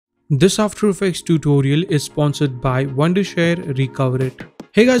This After Effects tutorial is sponsored by Wondershare Recover It.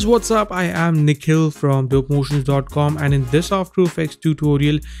 Hey guys, what's up? I am Nikhil from dopemotions.com, and in this After Effects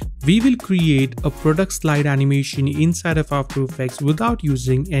tutorial, we will create a product slide animation inside of After Effects without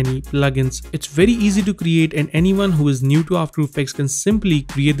using any plugins. It's very easy to create, and anyone who is new to After Effects can simply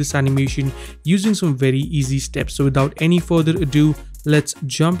create this animation using some very easy steps. So without any further ado, let's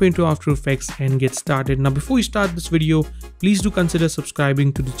jump into After Effects and get started. Now before we start this video, please do consider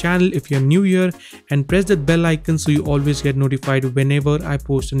subscribing to the channel if you're new here and press that bell icon so you always get notified whenever I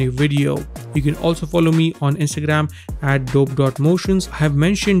post a new video. You can also follow me on Instagram at dope.motions. I have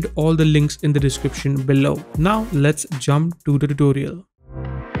mentioned all the links in the description below. Now let's jump to the tutorial.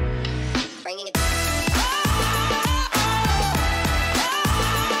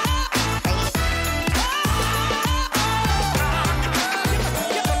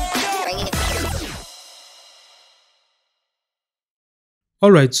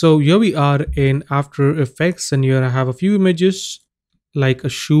 Alright, so here we are in After Effects, and here I have a few images like a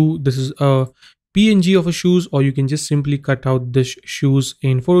shoe. This is a PNG of a shoes, or you can just simply cut out this shoes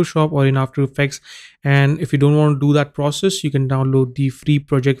in Photoshop or in After Effects. And if you don't want to do that process, you can download the free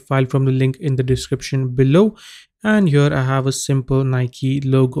project file from the link in the description below. And here I have a simple Nike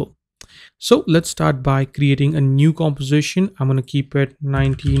logo. So let's start by creating a new composition. I'm going to keep it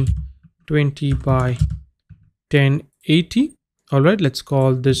 1920 by 1080. Alright, let's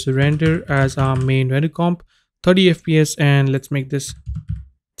call this render as our main render comp, 30 fps, and let's make this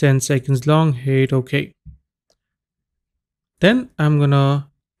 10 seconds long. Hit OK. Then I'm gonna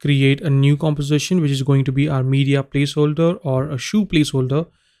create a new composition which is going to be our media placeholder or a shoe placeholder.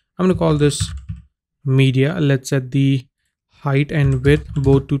 I'm gonna call this media. Let's set the height and width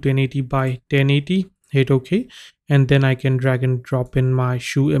both to 1080 by 1080. Hit OK, and then I can drag and drop in my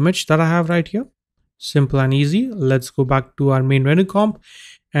shoe image that I have right here. Simple and easy. Let's go back to our main render comp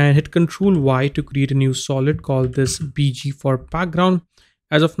and hit Ctrl Y to create a new solid. Call this BG for background.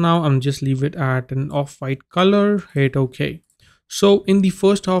 As of now, I'm just leave it at an off-white color. Hit OK. So in the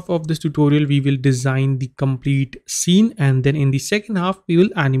first half of this tutorial, we will design the complete scene, and then in the second half, we will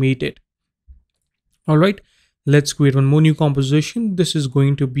animate it. All right, let's create one more new composition. This is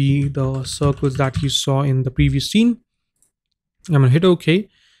going to be the circles that you saw in the previous scene. I'm gonna hit OK.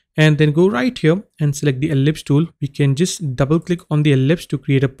 And then go right here and select the ellipse tool. We can just double click on the ellipse to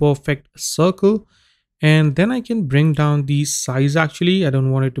create a perfect circle. And then I can bring down the size. Actually, I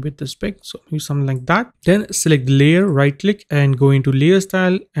don't want it to be this big, so maybe something like that. Then select layer, right click and go into layer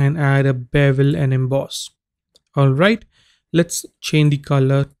style and add a bevel and emboss. All right, let's change the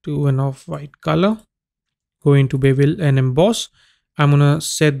color to an off-white color. Go into bevel and emboss. I'm gonna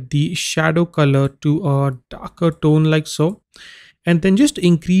set the shadow color to a darker tone like so. And then just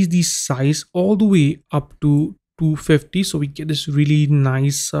increase the size all the way up to 250, so we get this really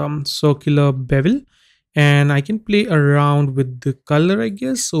nice circular bevel. And I can play around with the color, I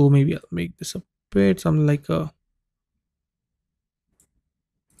guess. So maybe I'll make this a bit something like a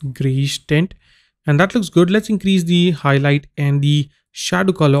grayish tint, and that looks good. Let's increase the highlight and the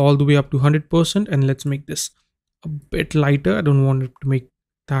shadow color all the way up to 100%, and let's make this a bit lighter. I don't want it to make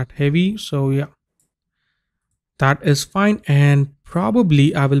that heavy, so yeah, that is fine. And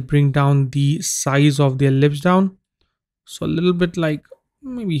probably I will bring down the size of the ellipse down, so a little bit like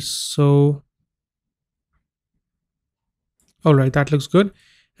maybe so. All right, that looks good.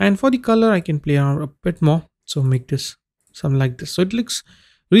 And for the color, I can play around a bit more, so make this something like this, so it looks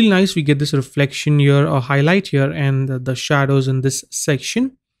really nice. We get this reflection here or highlight here, and the shadows in this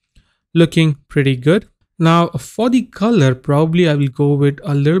section looking pretty good. Now for the color, probably I will go with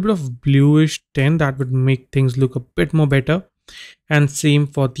a little bit of bluish tint. That would make things look a bit more better. And same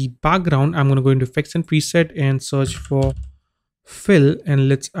for the background. I'm going to go into effects and preset and search for fill, and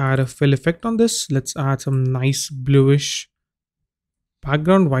let's add a fill effect on this. Let's add some nice bluish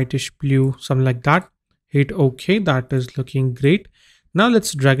background, whitish blue, something like that. Hit OK. That is looking great. Now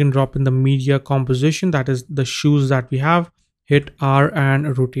let's drag and drop in the media composition, that is the shoes that we have. Hit R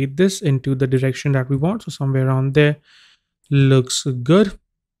and rotate this into the direction that we want, so somewhere around there looks good.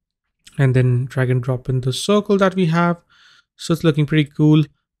 And then drag and drop in the circle that we have, so it's looking pretty cool.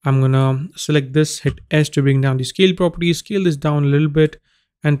 I'm gonna select this, hit S to bring down the scale property, scale this down a little bit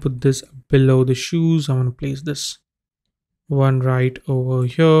and put this below the shoes. I'm gonna place this one right over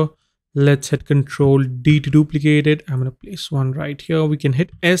here. Let's hit Ctrl D to duplicate it. I'm gonna place one right here. We can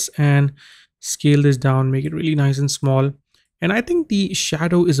hit S and scale this down, make it really nice and small. And I think the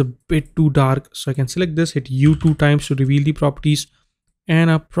shadow is a bit too dark, so I can select this, hit U 2 times to reveal the properties, and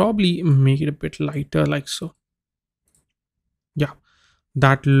I'll probably make it a bit lighter like so. Yeah,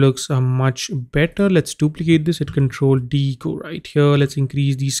 That looks much better. Let's duplicate this, hit Control D, go right here. Let's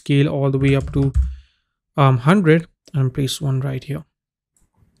increase the scale all the way up to 100 and place one right here.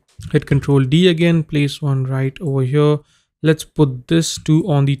 Hit Control D again, place one right over here. Let's put this two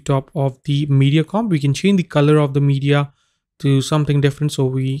on the top of the media comp. We can change the color of the media to something different so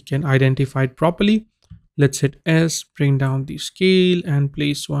we can identify it properly. Let's hit S, bring down the scale and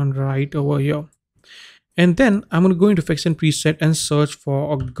place one right over here. And then I'm going to go into effects and preset and search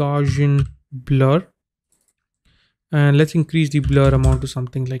for a Gaussian blur. And let's increase the blur amount to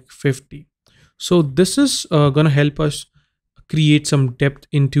something like 50. So this is going to help us create some depth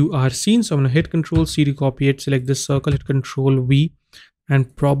into our scene. So I'm going to hit Control C to copy it, select this circle, hit Control V,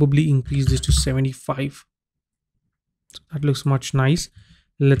 and probably increase this to 75. So that looks much nice.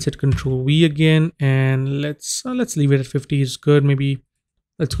 Let's hit Control V again, and let's leave it at 50 is good. Maybe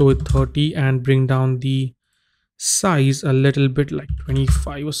let's go with 30 and bring down the size a little bit, like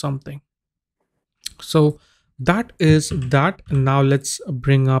 25 or something. So that is that. Now let's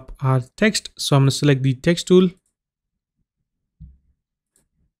bring up our text. So I'm going to select the text tool.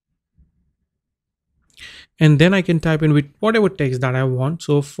 And then I can type in with whatever text that I want.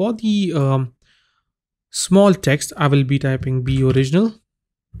 So for the small text, I will be typing be original.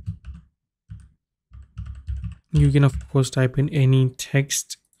 You can of course type in any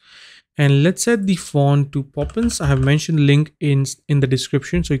text. And let's set the font to Poppins. I have mentioned link in the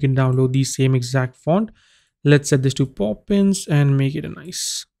description, so you can download the same exact font. Let's set this to Poppins and make it a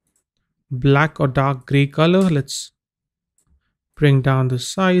nice black or dark gray color. Let's bring down the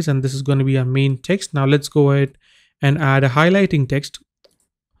size, and this is going to be our main text. Now let's go ahead and add a highlighting text.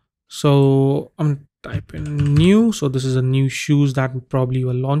 So I'm typing new. So this is a new shoes that probably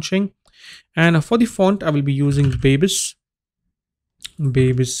were launching. And for the font, I will be using Babis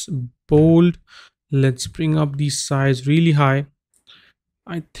bold. Let's bring up the size really high.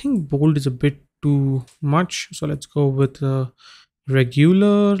 I think bold is a bit too much, so let's go with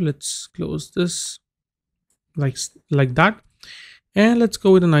regular. Let's close this like that, and let's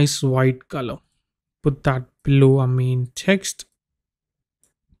go with a nice white color. Put that below our main text.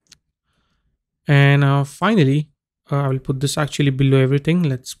 And finally I will put this actually below everything.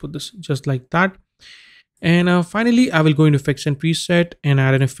 Let's put this just like that. And finally, I will go into effects and preset and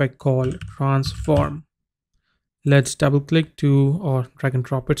add an effect called transform. Let's double click to or drag and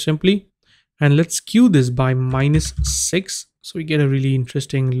drop it simply. And let's skew this by -6. So we get a really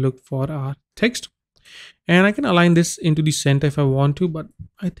interesting look for our text. And I can align this into the center if I want to, but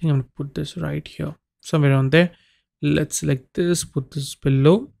I think I'm going to put this right here, somewhere around there. Let's select this, put this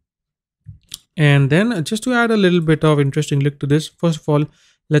below. And then just to add a little bit of interesting look to this, first of all,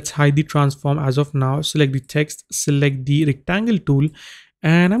 let's hide the transform as of now. Select the text, select the rectangle tool,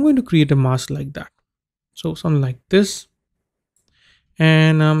 and I'm going to create a mask like that. So something like this.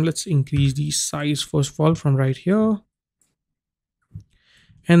 And let's increase the size first of all from right here.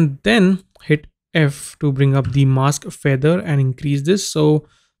 And then hit F to bring up the mask feather and increase this. So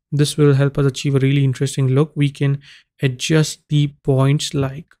this will help us achieve a really interesting look. We can adjust the points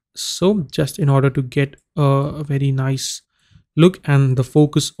like so, just in order to get a very nice look and the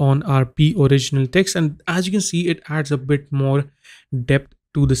focus on our P original text. And as you can see, it adds a bit more depth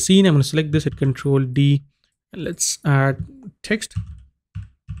to the scene. I'm going to select this, hit Control D, and let's add text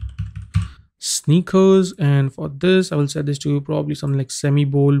sneakers. And for this, I will set this to probably something like semi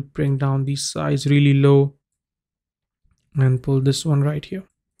bold, bring down the size really low and pull this one right here.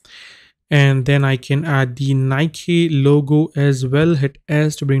 And then I can add the Nike logo as well. Hit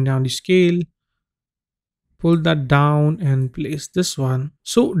S to bring down the scale. Pull that down and place this one.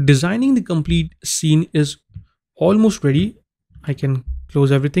 So designing the complete scene is almost ready. I can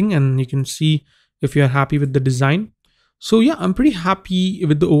close everything and you can see if you are happy with the design. So yeah, I'm pretty happy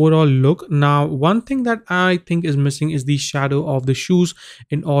with the overall look. Now, one thing that I think is missing is the shadow of the shoes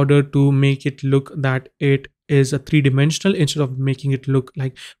in order to make it look that it is a three-dimensional instead of making it look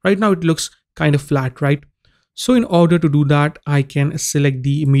like right now it looks kind of flat, right? So in order to do that, I can select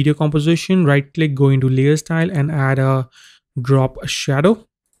the media composition, right click, go into layer style and add a drop shadow.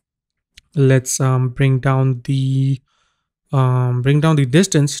 Let's bring down the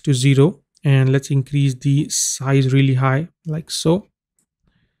distance to 0 and let's increase the size really high like so.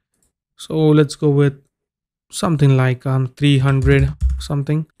 So let's go with something like 300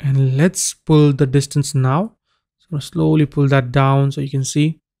 something, and let's pull the distance now. So slowly pull that down so you can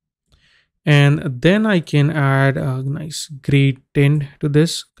see. And then I can add a nice gray tint to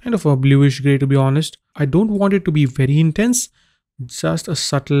this, kind of a bluish gray to be honest. I don't want it to be very intense, just a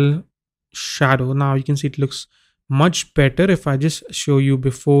subtle shadow. Now you can see it looks much better. If I just show you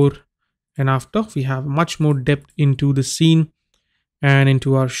before and after, we have much more depth into the scene. and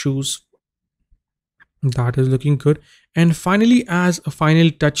into our shoes. That is looking good. And finally, as a final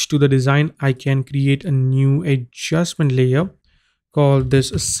touch to the design, I can create a new adjustment layer called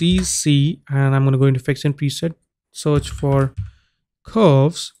this CC, and I'm going to go into effects and preset, search for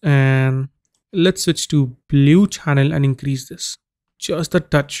curves, and let's switch to blue channel and increase this just a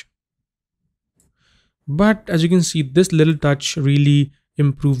touch. But as you can see, this little touch really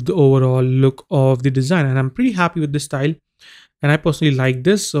improved the overall look of the design, and I'm pretty happy with this style. And I personally like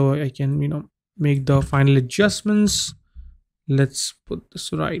this, so I can make the final adjustments. Let's put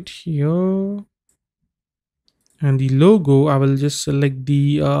this right here, and the logo, I will just select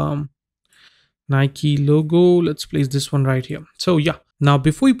the Nike logo. Let's place this one right here. So yeah, now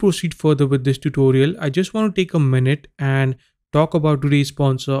before we proceed further with this tutorial, I just want to take a minute and talk about today's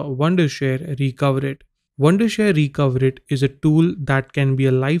sponsor, Wondershare Recover It. Wondershare Recover It is a tool that can be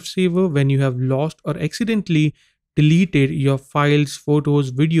a lifesaver when you have lost or accidentally deleted your files,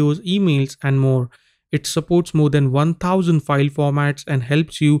 photos, videos, emails, and more. It supports more than 1000 file formats and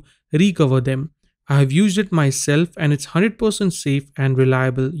helps you recover them. I have used it myself and it's 100% safe and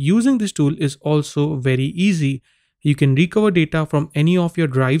reliable. Using this tool is also very easy. You can recover data from any of your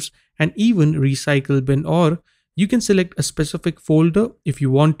drives and even recycle bin, or you can select a specific folder if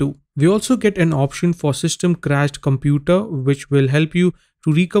you want to. We also get an option for system crashed computer, which will help you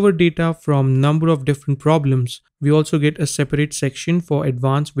to recover data from number of different problems. We also get a separate section for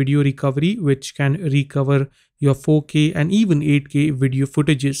advanced video recovery, which can recover your 4K and even 8K video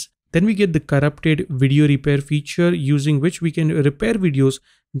footages. Then we get the corrupted video repair feature, using which we can repair videos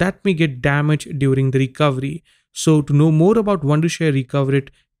that may get damaged during the recovery. So to know more about Wondershare Recover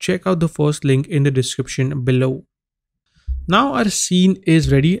It, check out the first link in the description below. Now our scene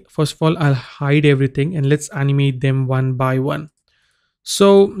is ready. First of all, I'll hide everything and let's animate them one by one.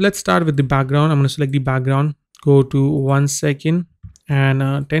 So let's start with the background. I'm going to select the background, go to 1 second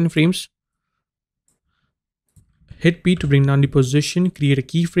and 10 frames. Hit P to bring down the position, create a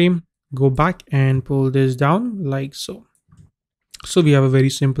keyframe, go back and pull this down like so. So we have a very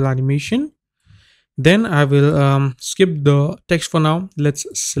simple animation. Then I will skip the text for now. Let's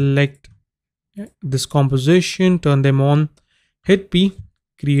select this composition, turn them on, hit P,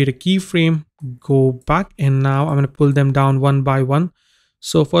 create a keyframe, go back, and now I'm going to pull them down one by one.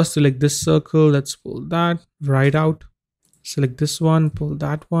 So first select this circle, let's pull that right out. Select this one, pull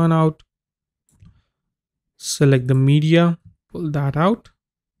that one out. Select the media, pull that out.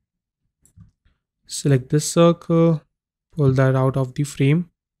 Select this circle, pull that out of the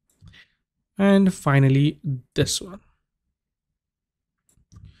frame. And finally this one.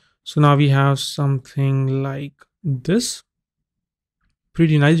 So now we have something like this.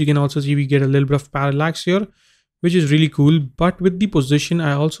 Pretty nice. You can also see we get a little bit of parallax here, which is really cool. But with the position,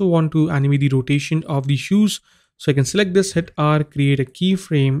 I also want to animate the rotation of the shoes. So I can select this, hit R, create a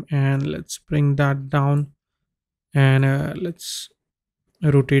keyframe, and let's bring that down. And let's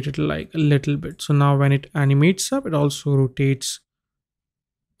rotate it like a little bit. So now when it animates up, it also rotates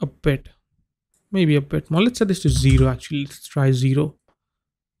a bit, maybe a bit more. Let's set this to 0. Actually, let's try 0.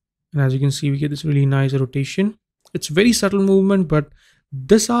 And as you can see, we get this really nice rotation. It's very subtle movement, but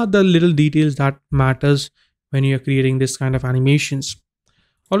these are the little details that matters when you're creating this kind of animations.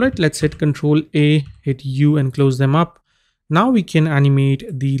 All right, let's hit Control A, hit U, and close them up. Now we can animate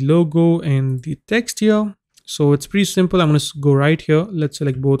the logo and the text here. So it's pretty simple. I'm going to go right here. Let's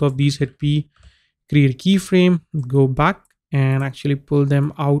select both of these, hit P, create a keyframe, go back and actually pull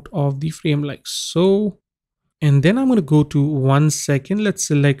them out of the frame like so. And then I'm going to go to 1 second. Let's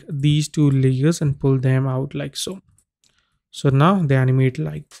select these two layers and pull them out like so. So now they animate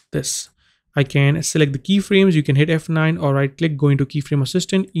like this. I can select the keyframes. You can hit F9 or right click, go into keyframe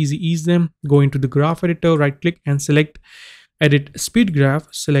assistant, easy ease them, go into the graph editor, right click and select edit speed graph,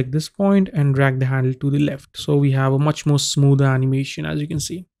 select this point and drag the handle to the left. So we have a much more smoother animation, as you can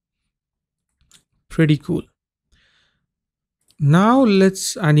see. Pretty cool. Now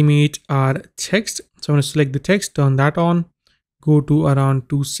let's animate our text. So I'm going to select the text, turn that on, go to around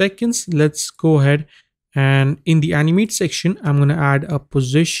 2 seconds. Let's go ahead and in the animate section, I'm going to add a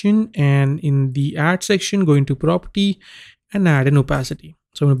position, and in the add section, go into property and add an opacity.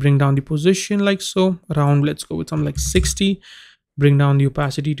 So I'm going to bring down the position like so, around, let's go with something like 60, bring down the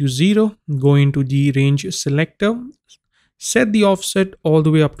opacity to 0, go into the range selector, set the offset all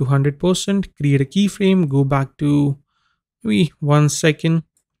the way up to 100%, create a keyframe, go back to maybe 1 second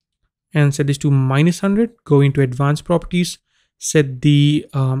and set this to -100, go into advanced properties, set the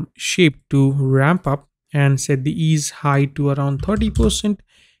shape to ramp up and set the ease high to around 30%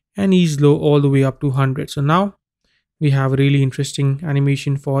 and ease low all the way up to 100. So now we have a really interesting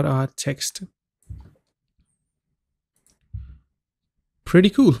animation for our text. Pretty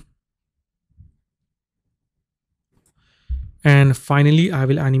cool. And finally, I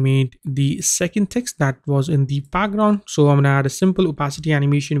will animate the second text that was in the background. So I'm gonna add a simple opacity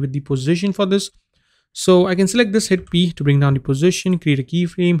animation with the position for this. So I can select this, hit P to bring down the position, create a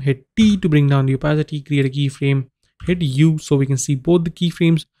keyframe, hit T to bring down the opacity, create a keyframe, hit U so we can see both the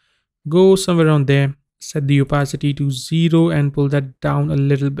keyframes. Go somewhere around there, set the opacity to 0 and pull that down a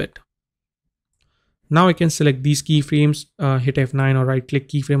little bit. Now I can select these keyframes, hit F9 or right click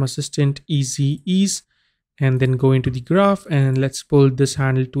keyframe assistant, easy ease, and then go into the graph and let's pull this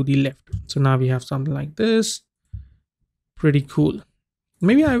handle to the left. So now we have something like this. Pretty cool.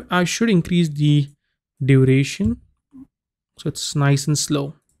 Maybe I should increase the duration so it's nice and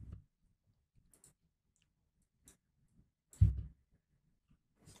slow.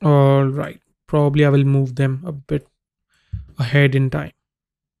 All right, probably I will move them a bit ahead in time.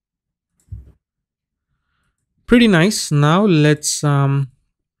 Pretty nice. Now let's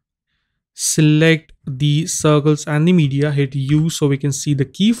select the circles and the media, hit U so we can see the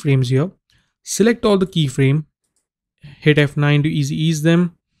keyframes here. Select all the keyframe, hit F9 to easy ease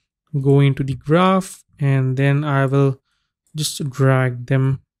them, go into the graph, and then I will just drag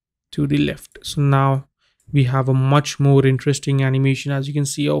them to the left. So now we have a much more interesting animation, as you can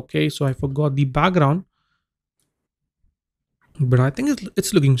see. Okay, so I forgot the background, but I think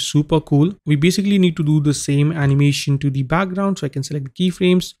it's looking super cool. We basically need to do the same animation to the background. So I can select the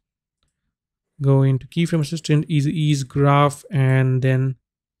keyframes, go into keyframe assistant, easy ease graph, and then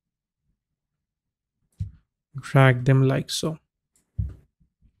drag them like so.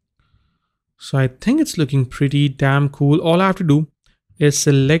 So I think it's looking pretty damn cool. All I have to do is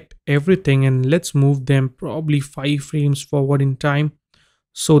select everything and let's move them probably 5 frames forward in time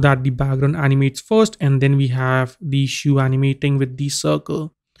so that the background animates first and then we have the shoe animating with the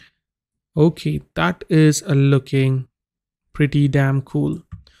circle. Okay, that is looking pretty damn cool.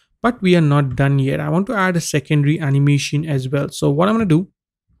 But we are not done yet. I want to add a secondary animation as well. So what I'm going to do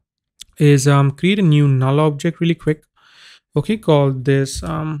is create a new null object really quick. Okay, call this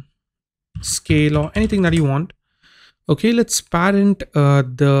scale or anything that you want. Okay, let's parent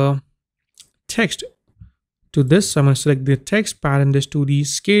the text to this. So I'm going to select the text, parent this to the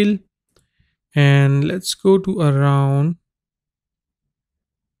scale, and let's go to around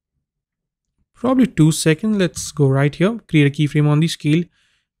probably 2 seconds. Let's go right here, create a keyframe on the scale,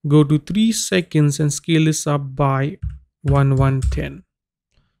 go to 3 seconds and scale this up by 1/110.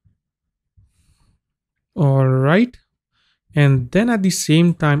 All right, and then at the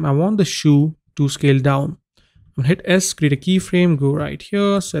same time I want the shoe to scale down. I'm hit S, create a keyframe, go right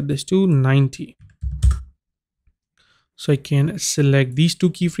here, set this to 90. So I can select these 2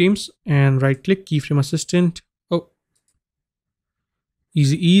 keyframes and right click keyframe assistant. Oh,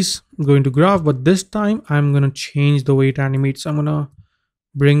 easy ease, go into graph, but this time I'm going to change the way it animates. I'm going to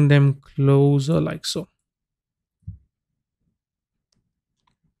bring them closer like so.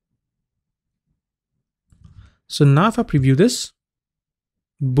 So now if I preview this,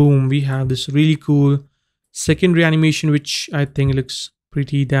 boom, we have this really cool secondary animation, which I think looks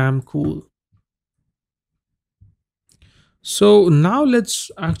pretty damn cool. So now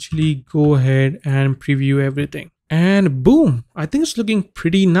let's actually go ahead and preview everything. And boom, I think it's looking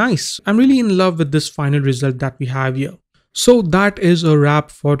pretty nice. I'm really in love with this final result that we have here. So that is a wrap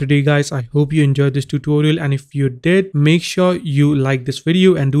for today, guys. I hope you enjoyed this tutorial, and if you did, make sure you like this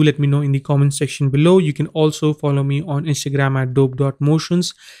video and do let me know in the comment section below. You can also follow me on Instagram at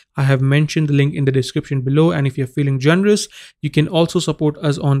dope.motions. I have mentioned the link in the description below, and if you're feeling generous, you can also support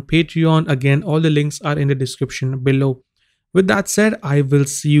us on Patreon. Again, all the links are in the description below. With that said, I will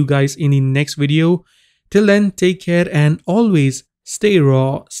see you guys in the next video. Till then, take care and always stay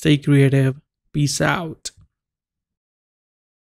raw, stay creative. Peace out.